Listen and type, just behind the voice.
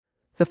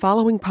The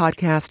following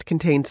podcast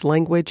contains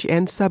language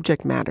and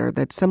subject matter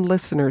that some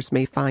listeners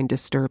may find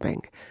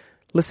disturbing.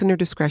 Listener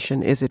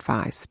discretion is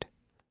advised.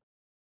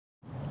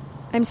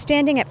 I'm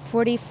standing at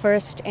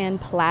 41st and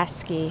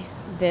Pulaski.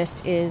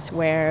 This is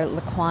where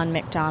Laquan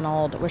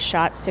McDonald was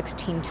shot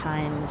 16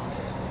 times.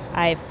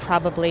 I've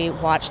probably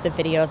watched the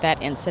video of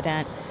that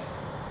incident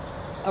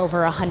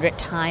over 100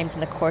 times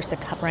in the course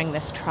of covering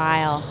this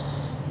trial.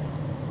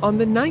 On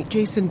the night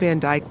Jason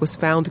Van Dyke was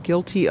found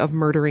guilty of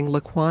murdering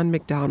Laquan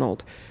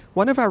McDonald,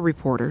 one of our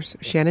reporters,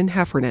 Shannon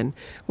Heffernan,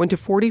 went to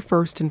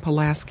 41st and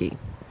Pulaski.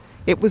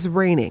 It was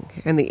raining,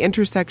 and the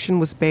intersection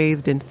was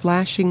bathed in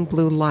flashing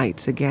blue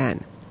lights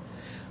again.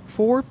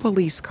 4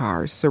 police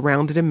cars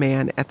surrounded a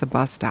man at the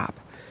bus stop.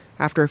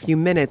 After a few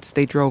minutes,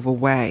 they drove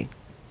away.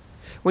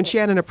 When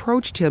Shannon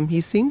approached him,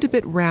 he seemed a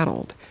bit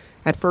rattled.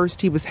 At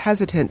first, he was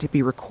hesitant to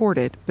be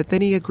recorded, but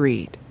then he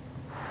agreed.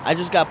 I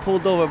just got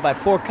pulled over by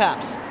 4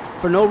 cops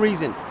for no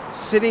reason,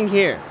 sitting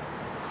here.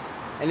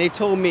 And they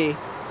told me,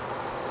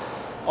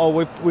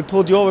 oh, we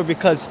pulled you over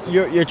because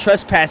you're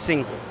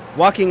trespassing,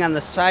 walking on the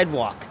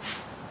sidewalk.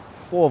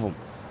 4 of them.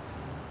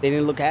 They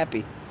didn't look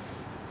happy.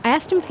 I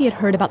asked him if he had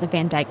heard about the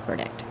Van Dyke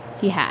verdict.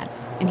 He had,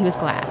 and he was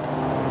glad.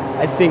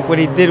 I think what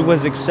he did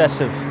was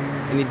excessive,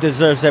 and he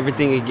deserves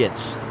everything he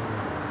gets.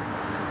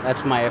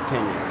 That's my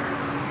opinion.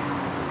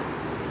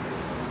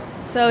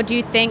 So do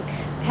you think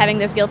having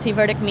this guilty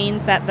verdict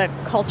means that the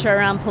culture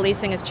around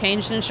policing has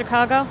changed in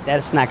Chicago?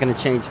 That's not going to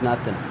change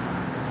nothing.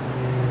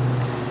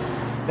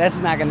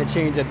 That's not going to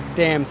change a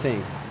damn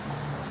thing.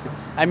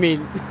 I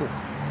mean,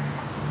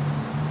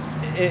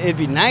 it'd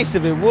be nice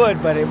if it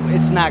would, but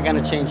it's not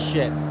going to change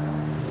shit.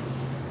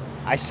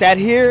 I sat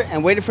here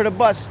and waited for the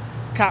bus.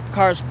 Cop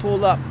cars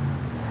pulled up.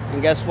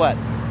 And guess what?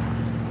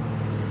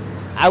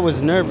 I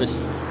was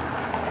nervous.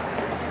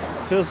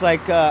 Feels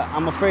like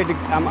I'm afraid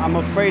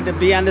to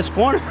be on this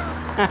corner.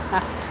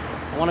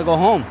 I want to go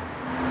home.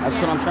 That's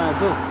what I'm trying to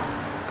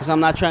do. Because I'm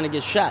not trying to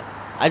get shot.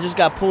 I just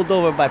got pulled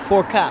over by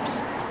 4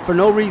 cops for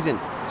no reason,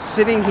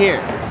 sitting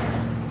here.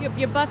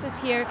 Your bus is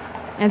here.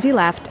 As he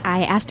left,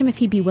 I asked him if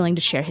he'd be willing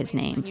to share his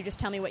name. You just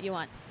tell me what you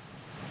want.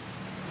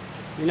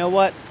 You know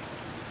what?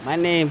 My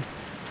name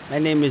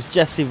is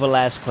Jesse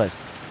Velasquez.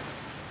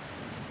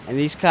 And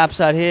these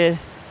cops out here,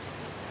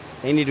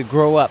 they need to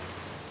grow up.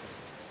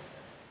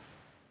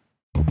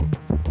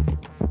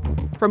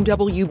 From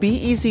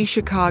WBEZ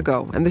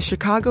Chicago and the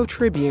Chicago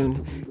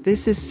Tribune,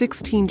 this is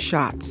 16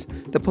 Shots,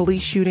 the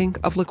police shooting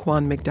of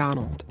Laquan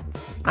McDonald.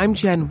 I'm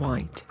Jen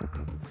White.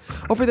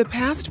 Over the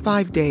past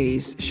 5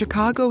 days,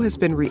 Chicago has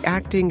been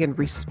reacting and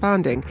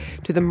responding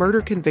to the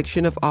murder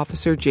conviction of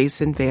Officer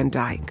Jason Van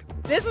Dyke.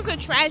 This was a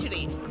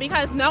tragedy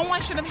because no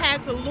one should have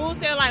had to lose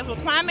their life.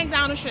 Laquan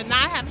McDonald should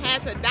not have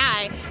had to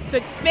die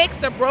to fix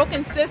the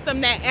broken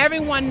system that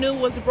everyone knew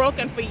was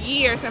broken for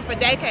years and for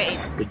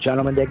decades. The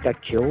gentleman that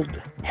got killed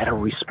had a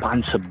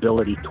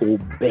responsibility to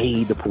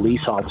obey the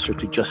police officer,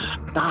 to just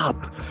stop,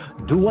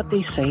 do what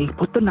they say,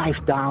 put the knife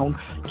down,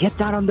 get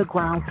down on the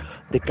ground.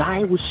 The guy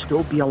would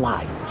still be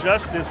alive.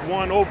 Justice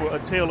won over a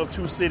tale of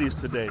 2 cities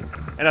today.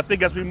 And I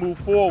think as we move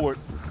forward,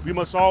 we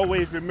must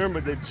always remember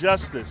that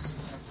justice,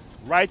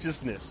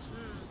 righteousness,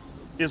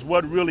 is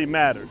what really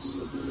matters.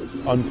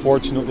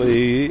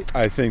 Unfortunately,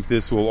 I think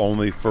this will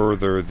only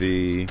further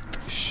the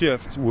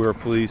shift where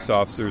police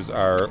officers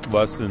are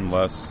less and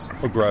less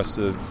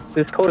aggressive.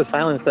 This code of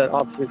silence that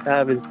officers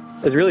have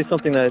is really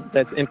something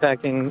that's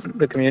impacting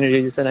the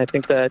communities, and I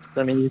think that,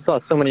 you saw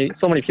so many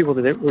people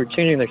that were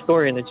changing their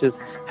story, and it just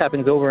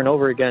happens over and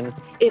over again.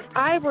 If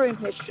I were in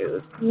his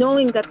shoes,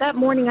 knowing that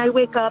morning I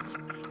wake up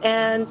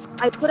and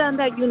I put on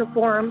that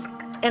uniform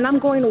and I'm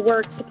going to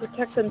work to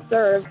protect and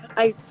serve,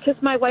 I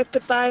kiss my wife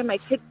goodbye, my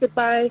kids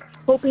goodbye,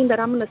 hoping that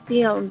I'm going to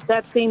see them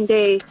that same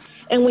day.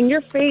 And when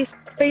you're face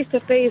to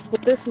face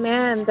with this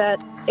man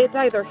that it's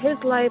either his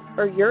life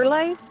or your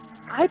life,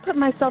 I put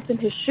myself in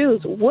his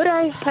shoes. Would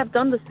I have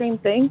done the same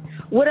thing?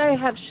 Would I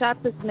have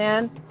shot this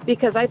man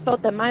because I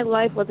felt that my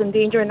life was in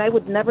danger and I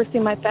would never see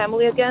my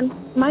family again?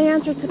 My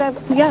answer to that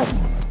is yes.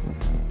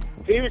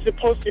 If he was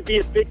supposed to be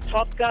a big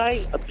tough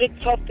guy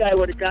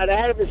would have got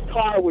out of his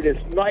car with his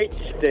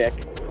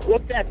nightstick,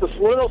 looked at this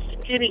little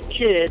skinny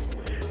kid,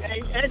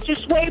 and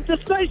just waved his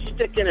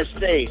nightstick in his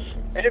face.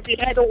 And if he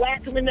had to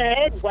whack him in the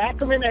head,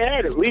 whack him in the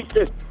head. At least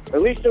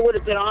it would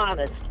have been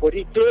honest. What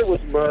he did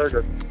was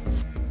murder.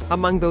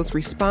 Among those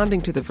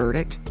responding to the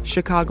verdict,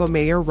 Chicago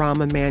Mayor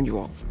Rahm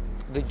Emanuel.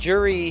 The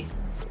jury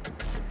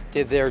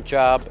did their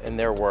job and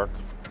their work,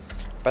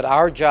 but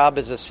our job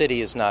as a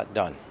city is not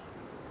done.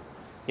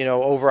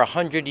 Over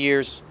 100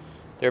 years,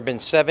 there have been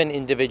 7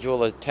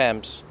 individual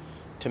attempts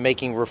to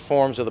making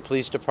reforms of the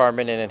police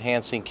department and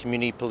enhancing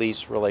community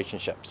police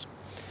relationships.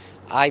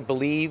 I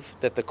believe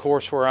that the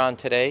course we're on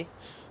today,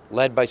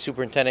 led by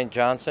Superintendent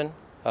Johnson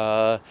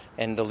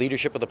and the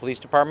leadership of the police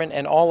department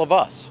and all of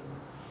us,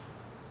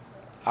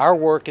 our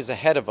work is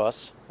ahead of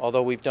us.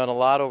 Although we've done a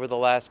lot over the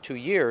last 2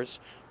 years,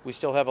 we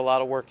still have a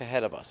lot of work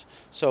ahead of us.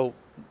 So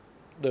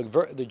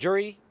the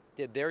jury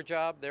did their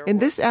job, their In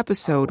work. this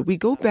episode, we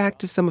go back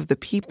to some of the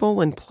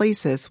people and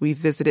places we've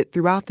visited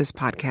throughout this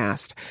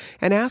podcast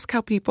and ask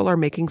how people are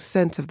making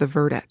sense of the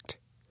verdict.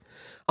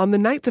 On the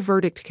night the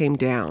verdict came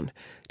down,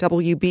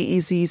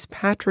 WBEZ's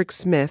Patrick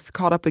Smith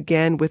caught up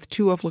again with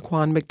two of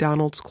Laquan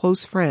McDonald's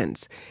close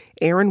friends,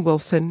 Aaron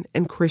Wilson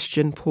and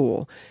Christian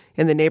Poole,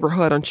 in the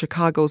neighborhood on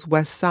Chicago's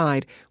West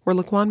Side where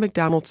Laquan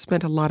McDonald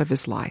spent a lot of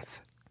his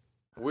life.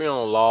 We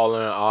on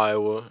Lawland,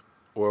 Iowa,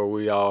 where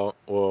we all,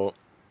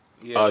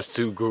 us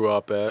two grew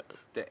up at.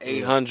 The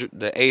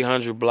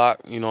 800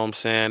 block, you know what I'm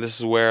saying? This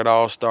is where it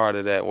all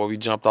started at, where we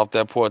jumped off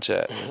that porch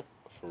at.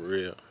 For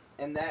real.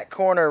 And that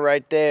corner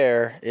right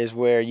there is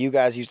where you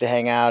guys used to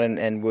hang out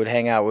and would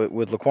hang out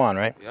with Laquan,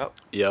 right?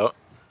 Yep.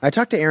 I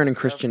talked to Aaron and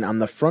Christian on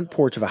the front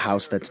porch of a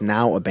house that's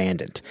now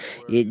abandoned.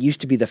 It used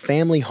to be the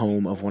family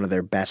home of one of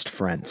their best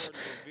friends.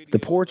 The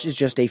porch is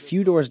just a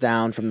few doors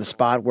down from the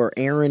spot where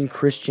Aaron,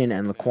 Christian,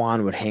 and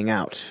Laquan would hang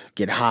out,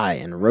 get high,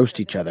 and roast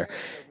each other.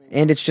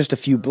 And it's just a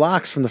few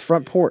blocks from the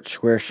front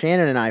porch where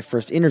Shannon and I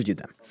first interviewed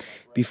them,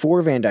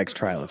 before Van Dyke's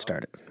trial had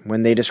started,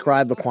 when they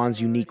described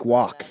Laquan's unique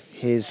walk,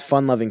 his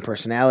fun-loving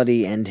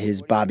personality, and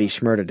his Bobby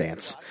Shmurda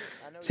dance.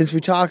 Since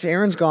we talked,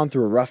 Aaron's gone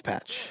through a rough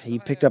patch. He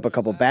picked up a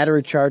couple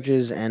battery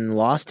charges and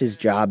lost his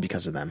job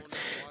because of them.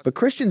 But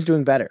Christian's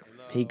doing better.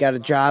 He got a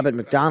job at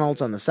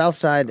McDonald's on the south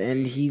side,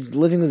 and he's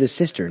living with his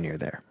sister near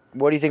there.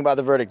 What do you think about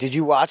the verdict? Did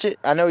you watch it?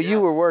 I know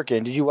you were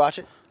working. Did you watch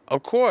it?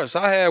 Of course.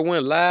 I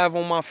went live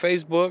on my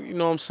Facebook, you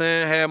know what I'm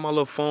saying? Had my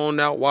little phone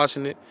out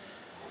watching it.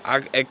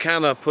 It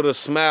kind of put a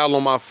smile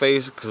on my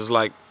face because,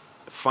 like,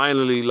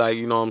 finally, like,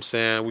 you know what I'm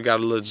saying, we got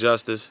a little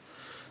justice.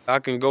 I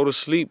can go to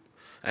sleep.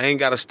 I ain't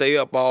got to stay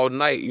up all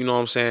night, you know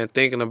what I'm saying,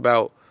 thinking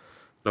about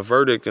the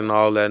verdict and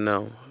all that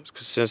now.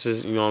 Since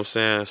it's, you know what I'm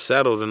saying,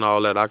 settled and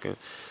all that, I can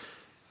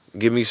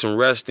give me some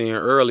rest in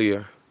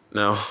earlier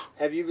now.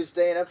 Have you been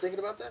staying up thinking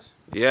about this?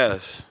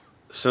 Yes.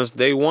 Since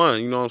day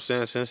one, you know what I'm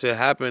saying, since it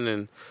happened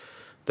and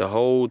the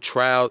whole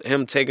trial,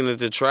 him taking it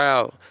to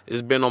trial,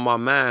 it's been on my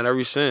mind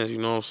ever since, you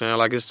know what I'm saying?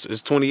 Like, it's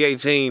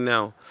 2018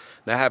 now.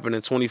 That happened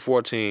in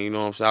 2014, you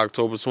know what I'm saying,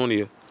 October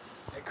 20th.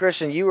 Hey,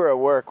 Christian, you were at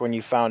work when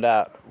you found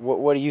out.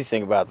 What do you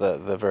think about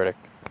the verdict?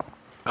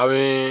 I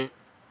mean,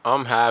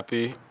 I'm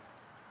happy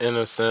in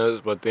a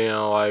sense, but then,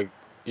 like,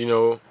 you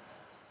know,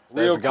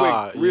 that's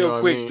God. Real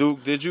quick,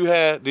 Duke, did you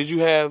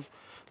have,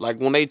 like,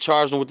 when they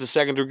charged him with the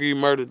second-degree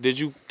murder, did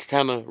you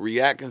kind of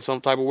react in some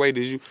type of way?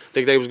 Did you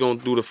think they was going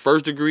to do the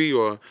first degree,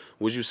 or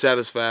was you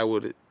satisfied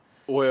with it?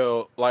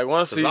 Well, like,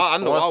 once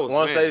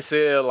they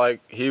said,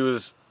 like, he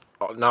was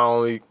not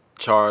only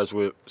charged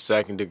with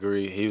second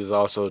degree, he was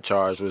also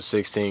charged with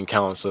 16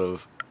 counts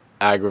of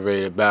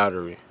aggravated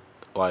battery.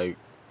 Like,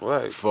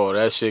 right. For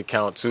that shit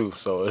count, too.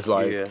 So it's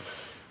like,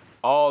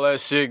 all that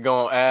shit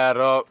gonna add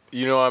up,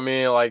 you know what I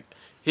mean? Like,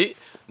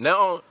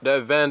 now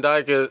that Van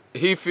Dyke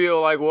he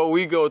feel like what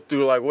we go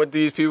through, like what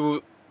these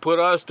people put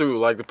us through,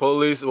 like the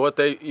police, what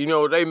they, you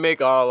know, they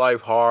make our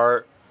life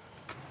hard.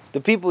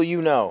 The people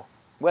you know,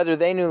 whether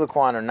they knew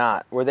Laquan or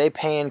not, were they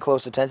paying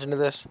close attention to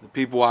this? The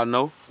people I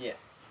know? Yeah.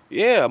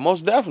 Yeah,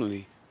 most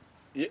definitely.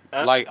 Yeah.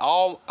 Like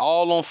all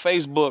on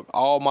Facebook,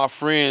 all my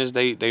friends,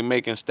 they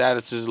making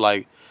statuses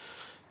like,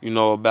 you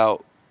know,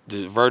 about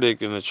the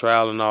verdict and the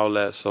trial and all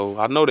that. So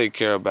I know they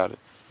care about it.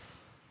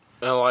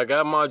 And, like,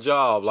 at my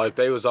job, like,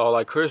 they was all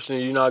like, Christian,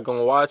 you're not going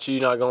to watch it,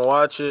 you're not going to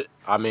watch it.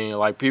 I mean,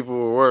 like, people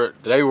were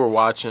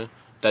watching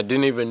that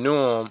didn't even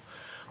know him.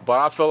 But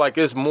I feel like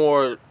it's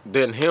more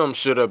than him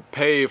should have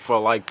paid for,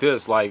 like,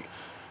 this. Like,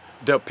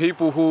 the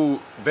people who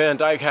Van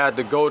Dyke had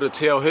to go to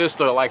tell his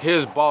story, like,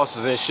 his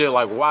bosses and shit,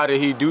 like, why did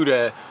he do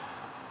that?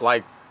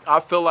 Like, I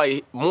feel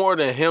like more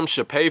than him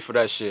should pay for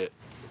that shit.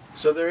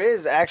 So there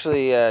is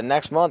actually,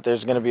 next month,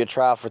 there's going to be a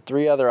trial for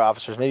 3 other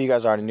officers. Maybe you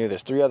guys already knew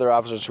this. 3 other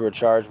officers who are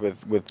charged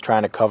with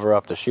trying to cover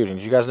up the shooting.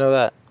 Did you guys know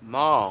that?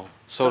 No.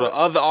 So the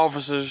other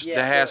officers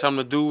that had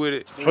something to do with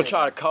it? For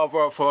trying to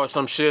cover up for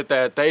some shit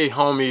that they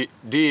homie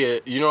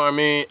did, you know what I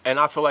mean? And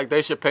I feel like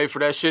they should pay for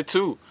that shit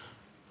too.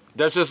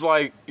 That's just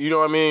like, you know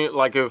what I mean?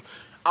 Like if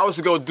I was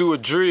to go do a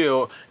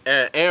drill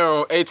and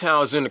Aaron A-Town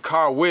was in the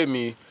car with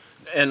me,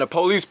 and the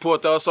police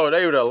pulled us over,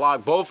 they would have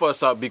locked both of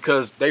us up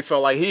because they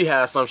felt like he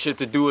had some shit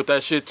to do with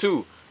that shit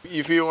too.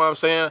 You feel what I'm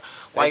saying?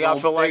 Like I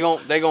feel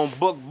like they gonna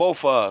book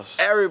both of us.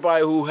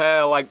 Everybody who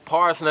had like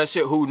parts in that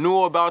shit, who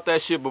knew about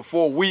that shit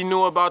before we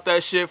knew about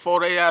that shit, before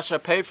they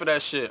should pay for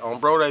that shit.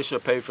 Bro, they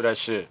should pay for that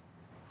shit.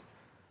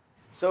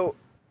 So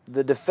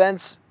the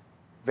defense,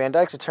 Van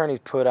Dyke's attorneys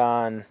put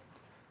on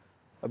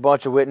a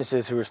bunch of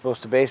witnesses who were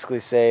supposed to basically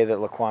say that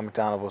Laquan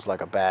McDonald was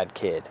like a bad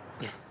kid.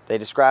 They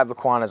described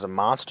Laquan as a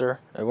monster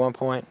at one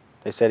point.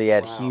 They said he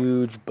had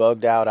huge,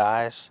 bugged-out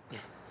eyes.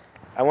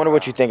 I wonder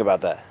what you think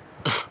about that.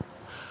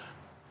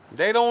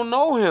 They don't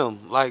know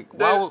him. Like,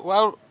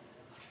 why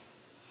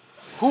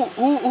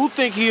who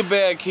think he a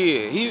bad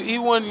kid? He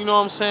wasn't, you know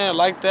what I'm saying,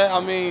 like that. I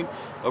mean,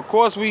 of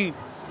course we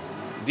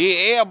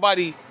did.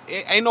 Everybody,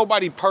 ain't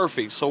nobody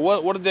perfect. So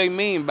what do they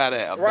mean by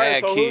that? A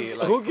bad kid?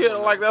 Who get,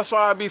 like, that's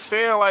why I be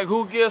saying, like,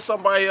 who gives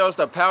somebody else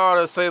the power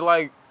to say,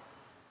 like,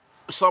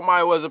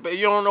 somebody was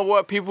you don't know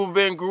what people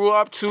grew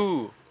up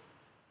to.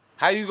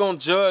 How you gonna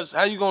judge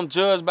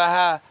by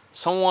how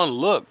someone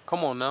look?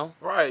 Come on now.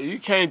 Right, you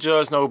can't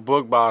judge no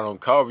book by on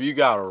cover. You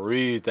gotta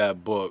read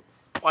that book.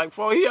 Like,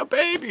 he a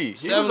baby.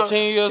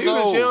 17 years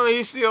old. He was young.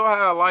 He still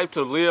had a life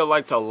to live,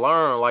 like to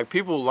learn. Like,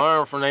 people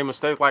learn from their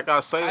mistakes. Like I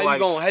say,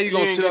 how you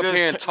gonna sit up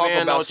here and talk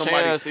about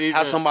somebody,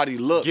 how somebody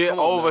look? Get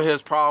over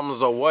his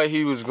problems or what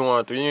he was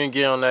going through. You didn't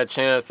get on that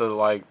chance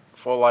to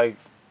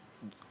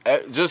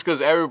just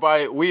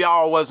because we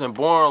all wasn't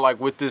born like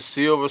with this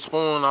silver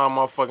spoon in our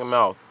motherfucking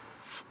mouth.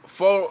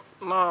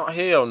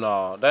 Hell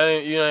no. That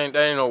ain't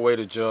no way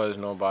to judge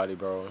nobody,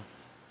 bro.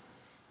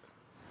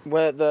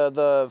 Well,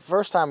 the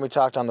first time we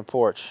talked on the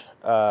porch,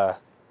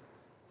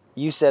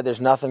 you said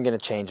there's nothing going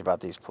to change about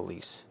these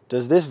police.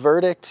 Does this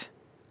verdict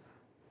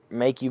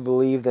make you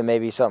believe that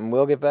maybe something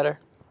will get better?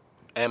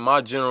 And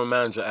my general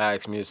manager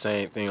asked me the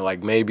same thing.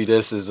 Like, maybe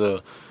this is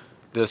a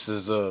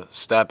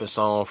stepping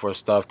stone for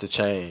stuff to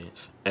change.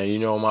 And you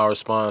know my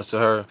response to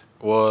her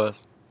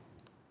was,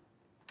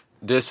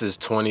 this is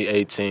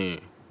 2018.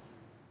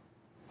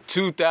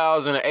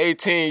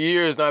 2018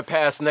 years done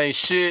passed and ain't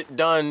shit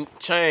done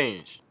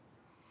changed.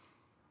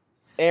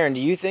 Aaron, do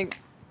you think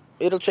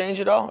it'll change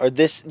at all? Or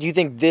do you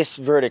think this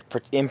verdict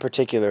in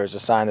particular is a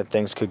sign that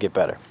things could get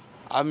better?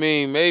 I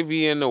mean,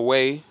 maybe in a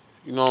way,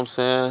 you know what I'm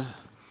saying?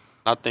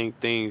 I think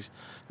things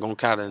gonna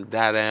kind of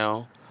die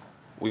down.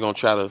 We're gonna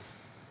try to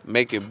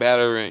make it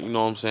better, and you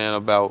know what I'm saying,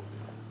 about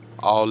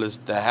all this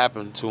that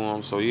happened to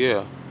him. So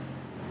yeah,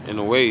 in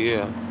a way,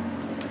 yeah.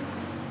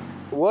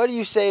 What do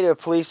you say to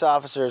police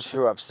officers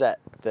who are upset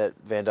that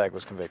Van Dyke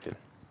was convicted?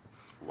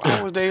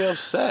 Why was they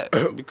upset?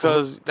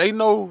 Because they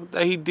know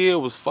that he did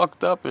was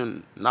fucked up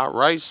and not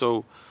right,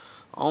 so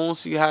I don't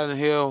see how in the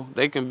hell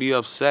they can be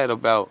upset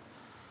about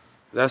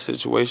that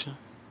situation.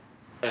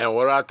 And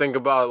what I think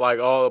about, like,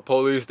 all the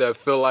police that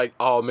feel like,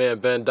 oh man,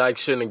 Ben Dyke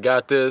shouldn't have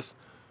got this,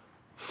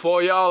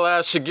 for y'all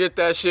ass should get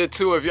that shit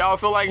too. If y'all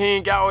feel like he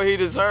ain't got what he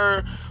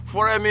deserved,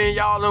 for that mean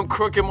y'all them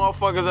crooked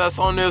motherfuckers that's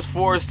on this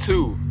force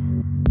too.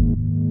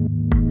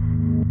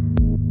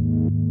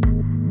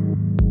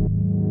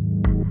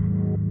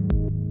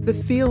 The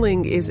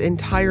feeling is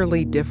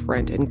entirely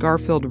different in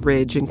Garfield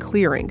Ridge and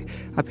Clearing,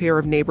 a pair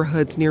of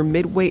neighborhoods near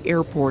Midway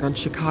Airport on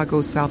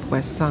Chicago's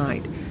southwest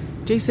side.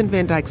 Jason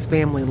Van Dyke's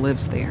family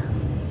lives there.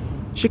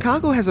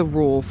 Chicago has a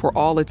rule for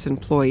all its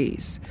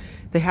employees.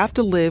 They have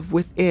to live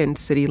within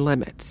city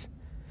limits.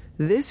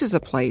 This is a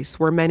place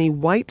where many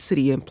white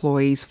city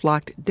employees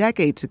flocked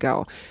decades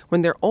ago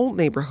when their old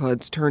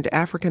neighborhoods turned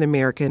African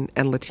American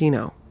and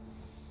Latino.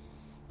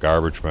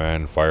 Garbage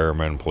men,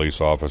 firemen, police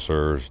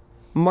officers.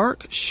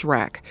 Mark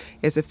Schreck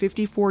is a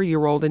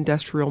 54-year-old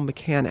industrial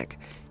mechanic.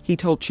 He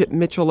told Chip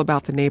Mitchell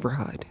about the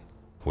neighborhood.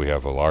 We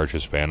have a large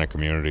Hispanic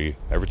community.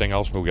 Everything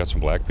else, we got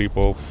some black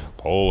people,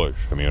 Polish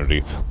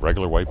community,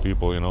 regular white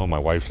people, my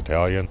wife's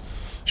Italian.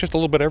 Just a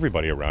little bit of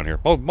everybody around here.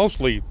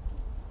 Mostly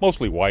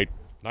white.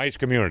 Nice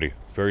community.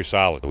 Very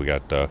solid. We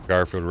got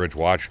Garfield Ridge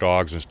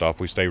Watchdogs and stuff.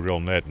 We stay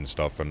real knit and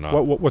stuff. And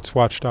what's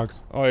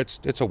Watchdogs? Oh, it's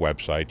a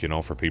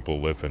website, for people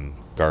who live in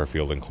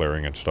Garfield and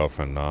Clearing and stuff.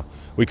 And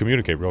we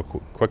communicate real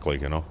quickly,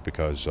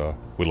 because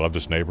we love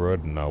this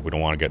neighborhood and we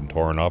don't want to get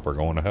torn up or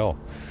going to hell.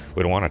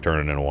 We don't want to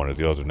turn it into one of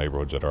the other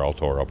neighborhoods that are all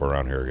tore up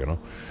around here,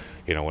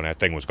 when that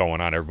thing was going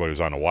on, everybody was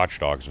on the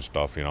Watchdogs and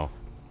stuff,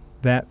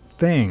 That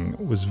thing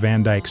was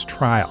Van Dyke's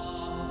trial.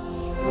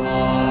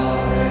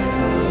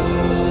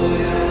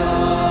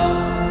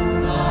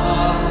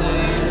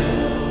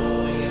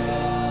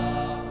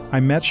 I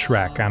met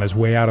Schreck on his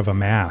way out of a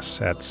mass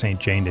at St.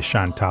 Jane de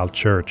Chantal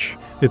Church.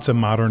 It's a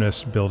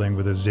modernist building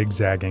with a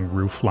zigzagging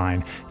roof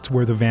line. It's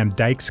where the Van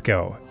Dykes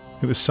go.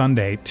 It was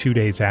Sunday, 2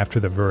 days after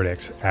the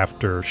verdict,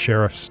 after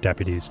sheriff's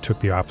deputies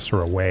took the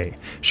officer away.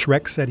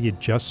 Schreck said he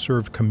had just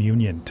served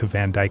communion to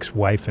Van Dyke's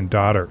wife and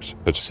daughters.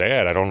 It's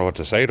sad. I don't know what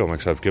to say to them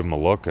except give them a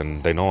look,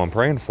 and they know I'm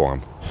praying for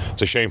them.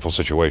 It's a shameful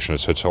situation.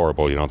 It's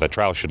horrible. That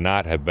trial should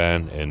not have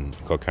been in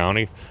Cook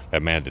County.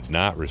 That man did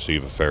not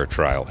receive a fair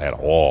trial at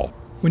all.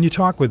 When you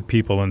talk with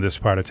people in this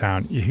part of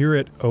town, you hear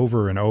it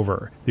over and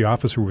over. The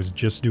officer was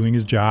just doing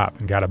his job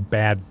and got a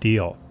bad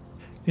deal.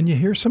 And you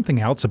hear something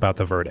else about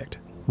the verdict.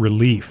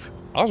 Relief.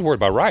 I was worried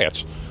about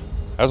riots.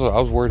 I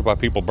was worried about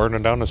people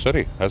burning down the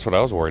city. That's what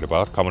I was worried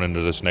about, coming into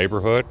this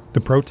neighborhood.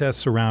 The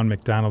protests around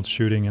McDonald's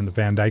shooting and the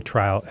Van Dyke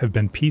trial have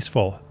been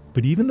peaceful,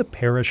 but even the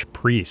parish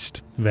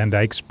priest, Van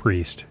Dyke's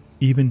priest,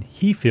 even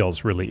he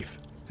feels relief.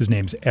 His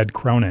name's Ed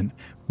Cronin.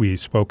 We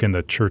spoke in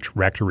the church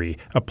rectory.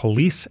 A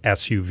police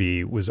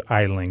SUV was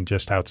idling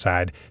just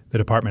outside. The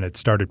department had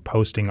started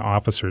posting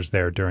officers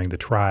there during the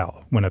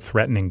trial when a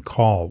threatening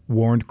call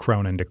warned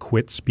Cronin to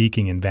quit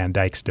speaking in Van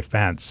Dyke's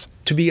defense.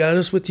 To be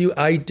honest with you,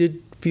 I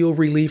did feel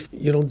relief,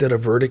 that a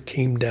verdict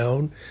came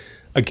down.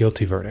 A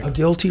guilty verdict. A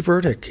guilty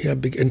verdict, yeah.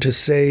 And to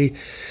say,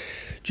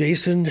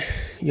 Jason,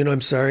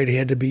 I'm sorry it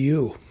had to be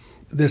you.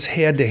 This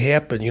had to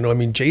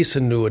happen.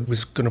 Jason knew it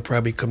was going to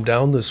probably come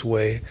down this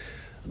way.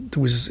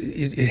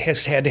 It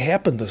has had to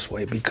happen this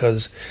way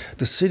because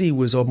the city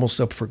was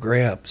almost up for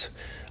grabs.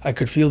 I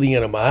could feel the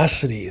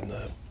animosity and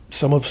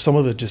some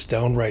of it just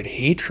downright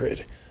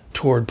hatred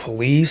toward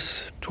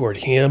police, toward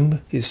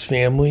him, his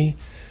family,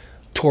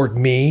 toward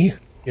me,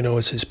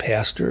 as his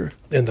pastor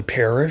and the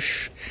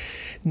parish.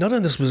 None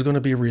of this was going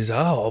to be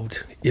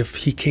resolved if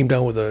he came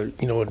down with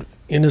an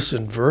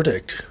innocent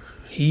verdict.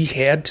 He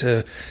had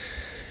to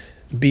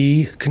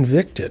be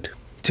convicted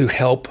to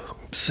help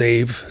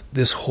save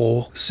this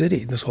whole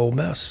city, this whole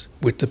mess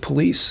with the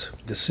police.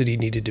 The city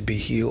needed to be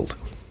healed.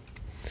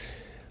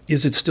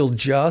 Is it still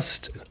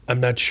just? I'm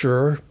not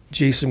sure.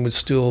 Jason was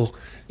still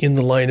in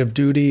the line of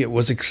duty. It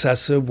was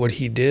excessive what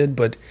he did,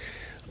 but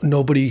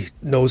nobody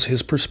knows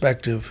his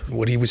perspective,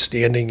 what he was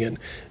standing in,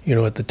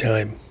 at the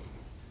time.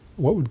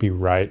 What would be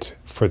right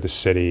for the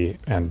city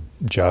and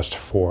just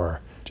for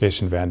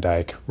Jason Van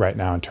Dyke right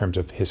now in terms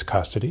of his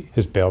custody?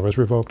 His bail was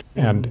revoked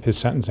and his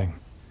sentencing.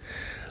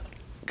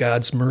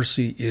 God's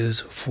mercy is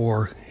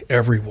for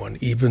everyone,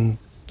 even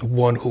the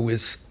one who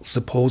is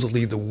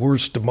supposedly the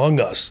worst among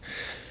us.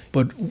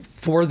 But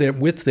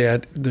with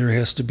that, there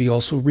has to be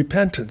also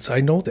repentance.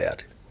 I know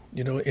that,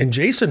 and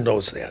Jason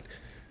knows that,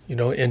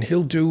 and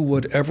he'll do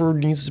whatever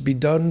needs to be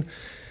done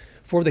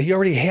for that. He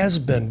already has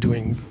been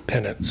doing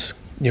penance,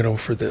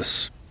 for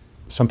this.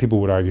 Some people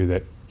would argue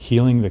that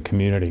healing the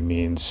community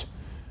means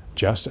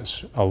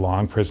justice, a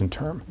long prison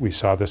term. We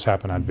saw this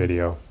happen on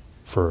video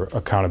for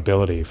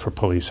accountability for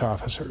police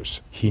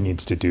officers. He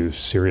needs to do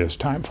serious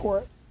time for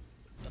it.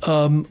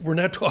 We're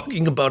not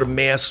talking about a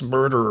mass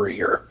murderer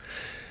here,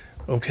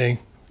 okay,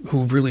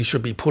 who really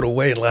should be put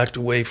away and locked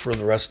away for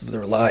the rest of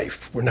their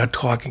life. We're not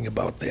talking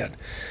about that.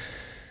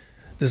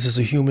 This is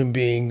a human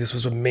being. This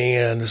was a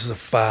man. This is a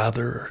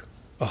father,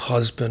 a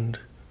husband,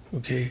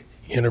 okay,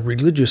 and a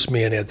religious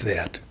man at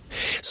that.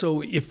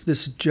 So if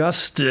this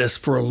justice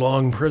for a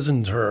long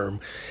prison term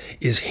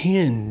is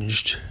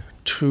hinged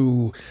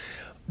to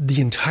the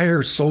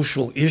entire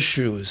social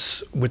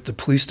issues with the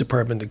police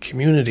department, the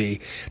community,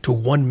 to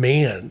one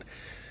man,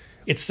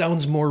 it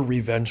sounds more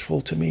revengeful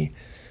to me.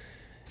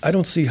 I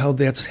don't see how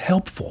that's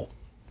helpful.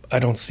 I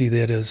don't see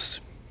that as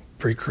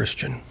very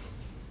Christian.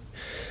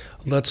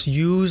 Let's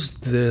use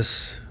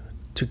this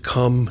to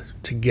come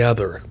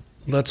together.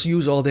 Let's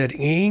use all that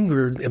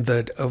anger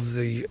of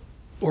the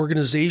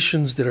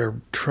organizations that are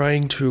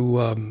trying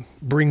to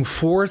bring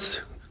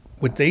forth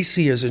what they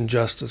see as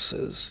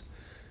injustices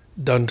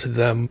done to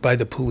them by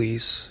the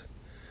police.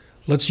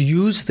 Let's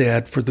use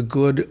that for the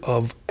good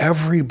of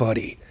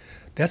everybody.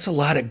 That's a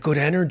lot of good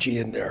energy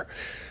in there.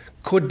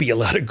 Could be a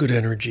lot of good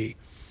energy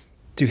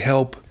to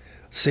help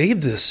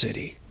save this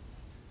city.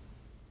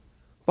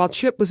 While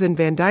Chip was in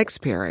Van Dyke's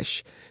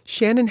parish,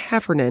 Shannon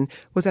Heffernan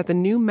was at the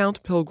new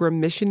Mount Pilgrim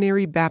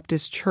Missionary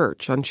Baptist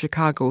Church on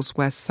Chicago's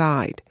west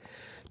side.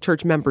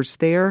 Church members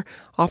there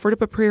offered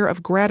up a prayer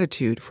of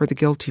gratitude for the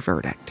guilty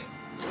verdict.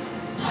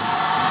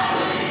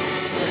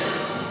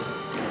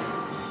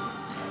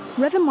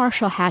 Reverend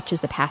Marshall Hatch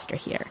is the pastor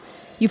here.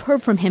 You've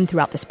heard from him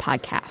throughout this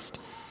podcast.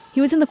 He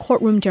was in the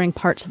courtroom during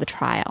parts of the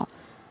trial.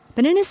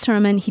 But in his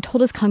sermon, he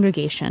told his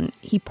congregation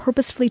he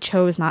purposefully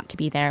chose not to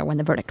be there when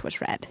the verdict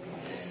was read.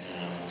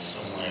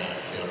 Somewhere I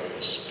felt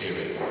the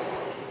Spirit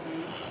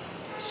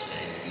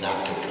saying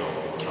not to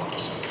go talk to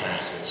some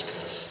pastors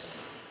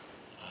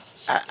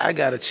because I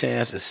got a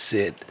chance to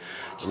sit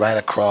right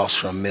across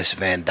from Miss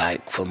Van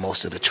Dyke for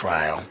most of the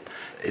trial.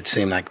 It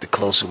seemed like the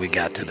closer we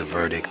got to the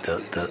verdict,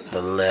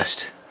 the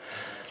less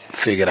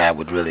figured I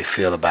would really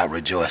feel about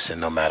rejoicing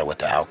no matter what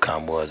the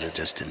outcome was. It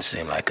just didn't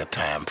seem like a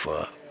time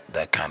for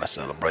that kind of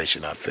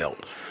celebration. I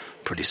felt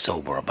pretty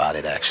sober about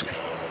it, actually.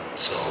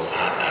 So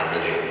I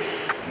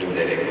really knew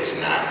that it was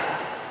not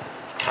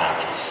a time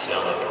for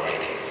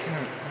celebrating,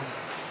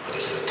 but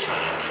it's a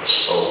time for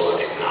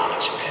sober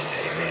acknowledgement,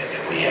 amen,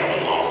 that we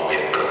have a long way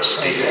to go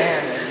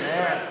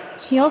still.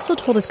 He also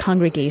told his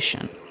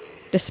congregation,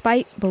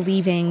 despite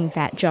believing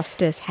that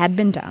justice had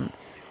been done,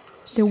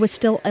 there was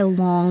still a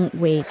long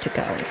way to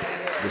go.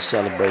 The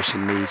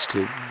celebration needs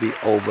to be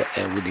over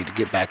and we need to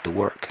get back to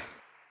work.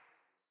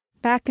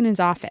 Back in his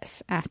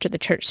office after the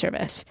church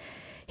service,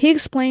 he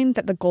explained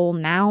that the goal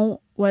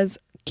now was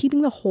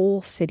keeping the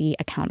whole city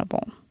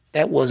accountable.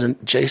 That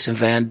wasn't Jason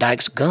Van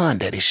Dyke's gun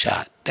that he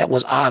shot. That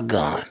was our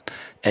gun.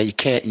 And you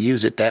can't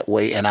use it that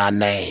way in our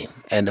name.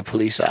 And the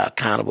police are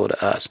accountable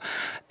to us.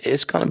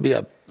 It's going to be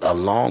a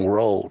long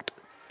road.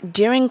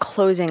 During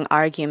closing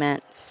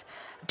arguments,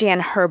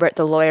 Dan Herbert,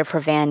 the lawyer for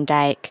Van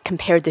Dyke,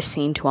 compared the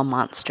scene to a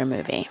monster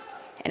movie.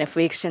 And if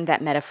we extend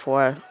that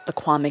metaphor,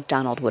 Laquan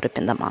McDonald would have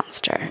been the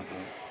monster.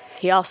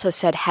 He also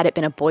said had it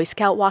been a Boy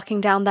Scout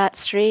walking down that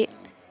street,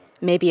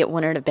 maybe it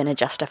wouldn't have been a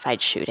justified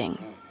shooting.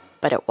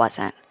 But it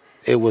wasn't.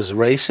 It was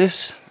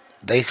racist.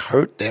 They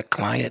hurt their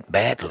client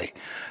badly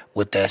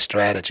with that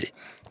strategy.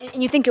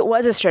 And you think it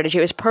was a strategy?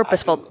 It was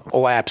purposeful?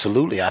 Oh,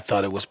 absolutely. I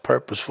thought it was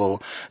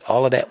purposeful.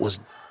 All of that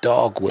was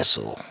dog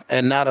whistle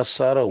and not a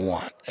subtle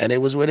one. And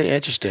it was really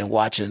interesting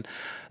watching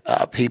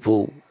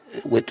people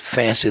with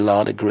fancy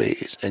law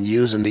degrees and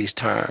using these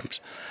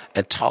terms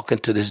and talking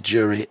to this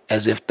jury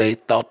as if they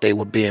thought they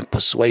were being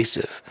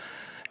persuasive.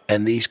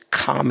 And these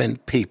common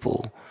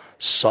people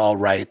saw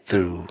right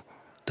through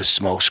the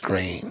smoke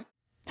screen.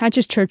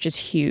 Hatch's church is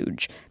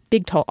huge.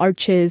 Big tall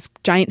arches,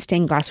 giant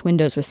stained glass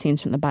windows with scenes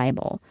from the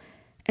Bible.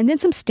 And then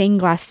some stained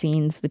glass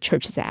scenes the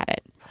church has added.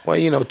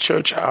 Well,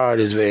 church art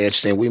is very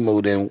interesting. We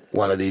moved in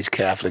one of these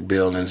Catholic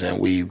buildings and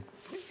we,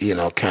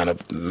 kind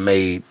of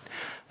made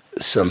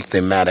some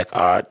thematic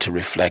art to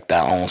reflect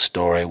our own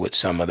story with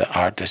some of the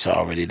art that's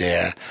already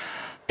there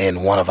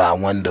in one of our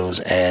windows,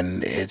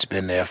 and it's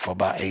been there for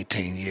about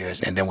 18 years.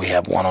 And then we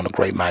have one on the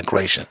Great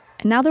Migration.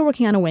 And now they're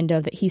working on a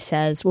window that he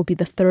says will be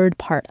the third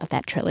part of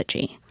that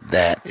trilogy.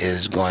 That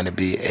is going to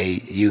be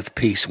a youth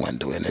peace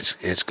window, and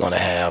it's going to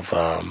have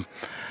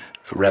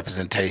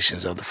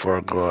representations of the fur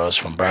growers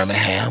from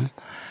Birmingham,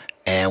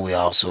 and we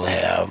also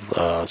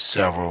have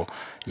several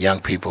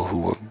young people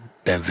who have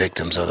been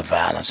victims of the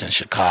violence in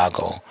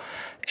Chicago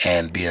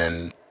and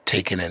being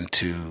taken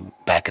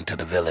back into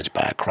the village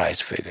by a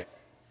Christ figure.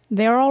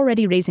 They are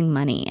already raising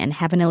money and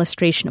have an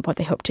illustration of what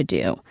they hope to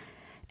do.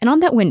 And on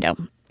that window,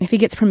 if he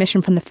gets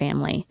permission from the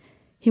family,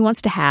 he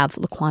wants to have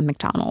Laquan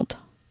McDonald.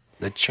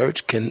 The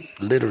church can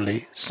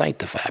literally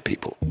sanctify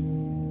people.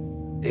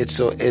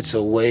 It's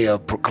a way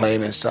of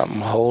proclaiming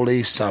something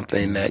holy,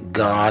 something that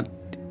God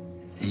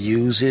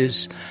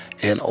uses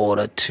in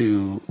order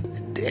to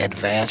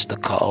advance the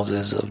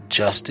causes of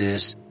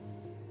justice.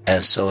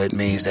 And so it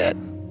means that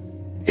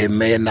it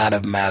may not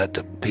have mattered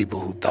to people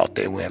who thought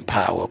they were in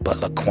power, but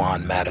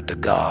Laquan mattered to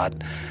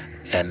God.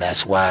 And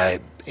that's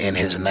why in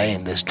his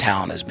name, this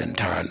town has been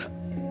turned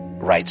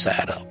right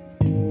side up.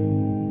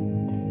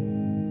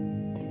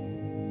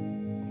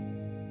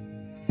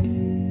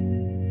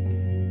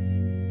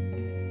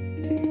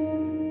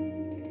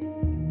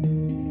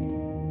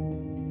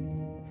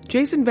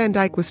 Jason Van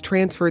Dyke was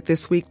transferred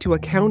this week to a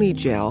county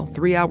jail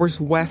 3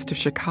 hours west of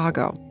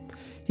Chicago.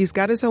 He's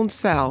got his own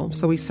cell,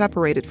 so he's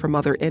separated from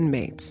other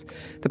inmates.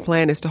 The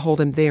plan is to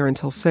hold him there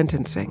until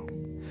sentencing.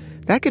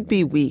 That could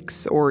be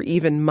weeks or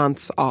even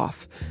months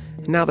off.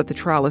 Now that the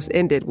trial has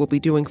ended, we'll be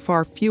doing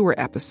far fewer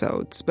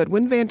episodes, but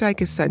when Van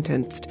Dyke is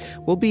sentenced,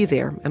 we'll be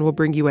there and we'll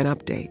bring you an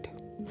update.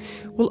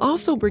 We'll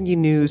also bring you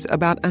news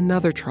about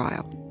another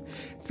trial.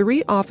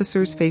 3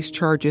 officers face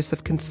charges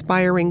of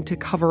conspiring to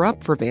cover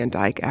up for Van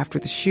Dyke after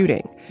the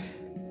shooting.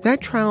 That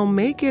trial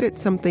may get at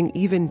something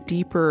even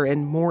deeper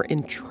and more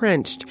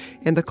entrenched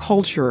in the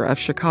culture of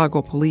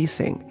Chicago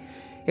policing.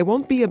 It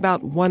won't be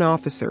about one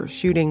officer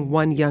shooting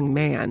one young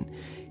man.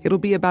 It'll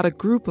be about a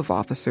group of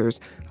officers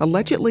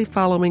allegedly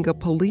following a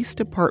police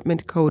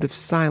department code of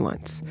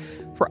silence.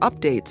 For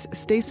updates,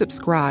 stay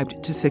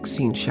subscribed to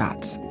 16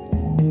 Shots.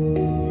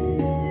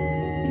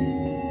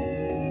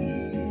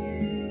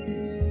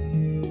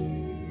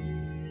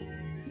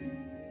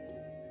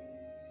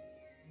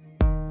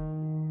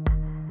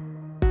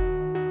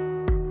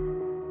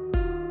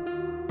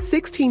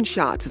 "16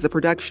 Shots" is a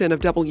production of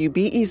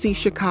WBEZ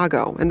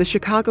Chicago and the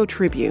Chicago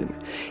Tribune.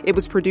 It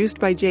was produced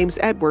by James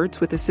Edwards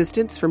with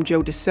assistance from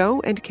Joe Deso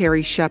and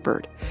Carrie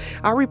Shepard.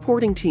 Our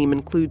reporting team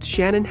includes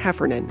Shannon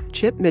Heffernan,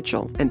 Chip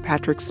Mitchell, and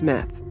Patrick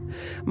Smith.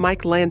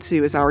 Mike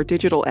Lansu is our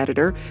digital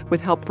editor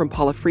with help from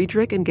Paula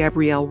Friedrich and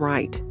Gabrielle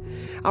Wright.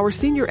 Our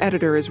senior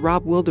editor is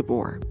Rob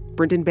Wildeboer.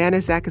 Brendan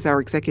Banaszak is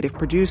our executive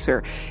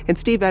producer, and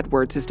Steve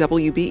Edwards is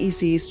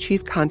WBEZ's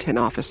chief content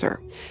officer.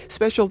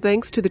 Special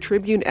thanks to the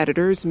Tribune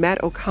editors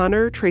Matt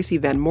O'Connor, Tracy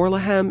Van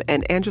Morlehem,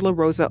 and Angela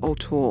Rosa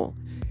O'Toole.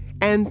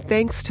 And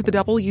thanks to the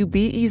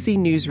WBEZ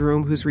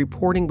newsroom, whose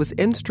reporting was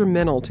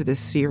instrumental to this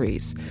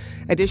series.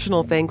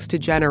 Additional thanks to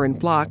Jenner and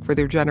Block for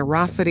their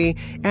generosity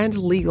and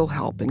legal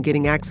help in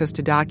getting access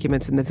to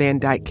documents in the Van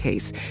Dyke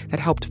case that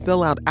helped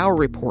fill out our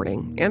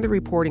reporting and the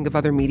reporting of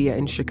other media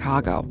in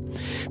Chicago.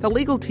 The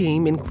legal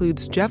team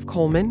includes Jeff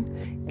Coleman,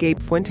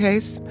 Gabe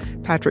Fuentes,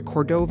 Patrick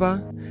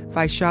Cordova,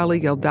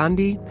 Vaishali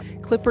Geldandi,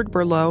 Clifford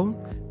Berlow,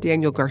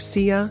 Daniel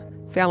Garcia,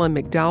 Fallon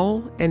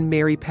McDowell, and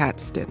Mary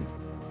Patston.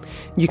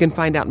 You can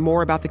find out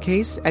more about the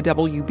case at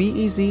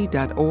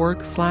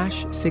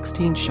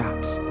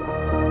wbez.org/16shots.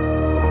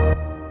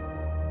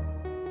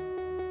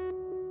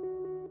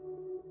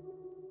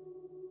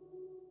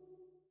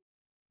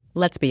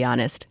 Let's be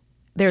honest.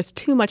 There's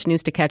too much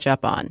news to catch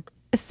up on,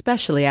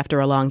 especially after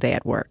a long day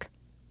at work.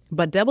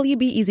 But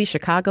WBEZ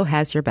Chicago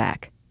has your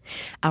back.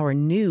 Our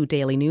new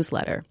daily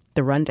newsletter,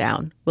 The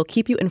Rundown, will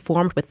keep you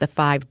informed with the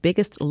 5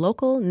 biggest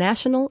local,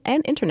 national,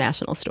 and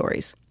international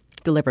stories,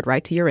 delivered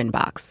right to your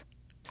inbox.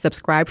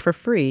 Subscribe for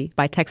free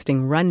by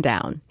texting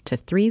RUNDOWN to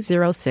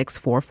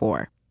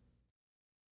 30644.